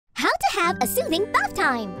have a soothing bath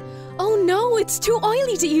time. Oh no, it's too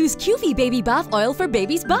oily to use QV Baby Bath Oil for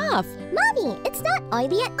baby's bath. Mommy, it's not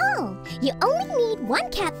oily at all. You only need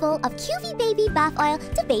 1 capful of QV Baby Bath Oil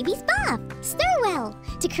to baby's bath. Stir well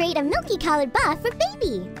to create a milky colored bath for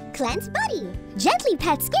baby. Cleanse body. Gently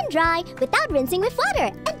pat skin dry without rinsing with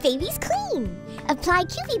water, and baby's clean. Apply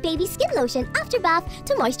QV Baby Skin Lotion after bath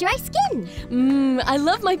to moisturize skin. I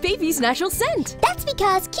love my baby's natural scent. That's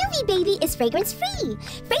because QV Baby is fragrance-free.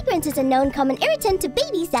 Fragrance is a known common irritant to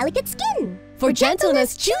baby's delicate skin. For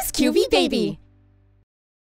gentleness, choose QV Baby.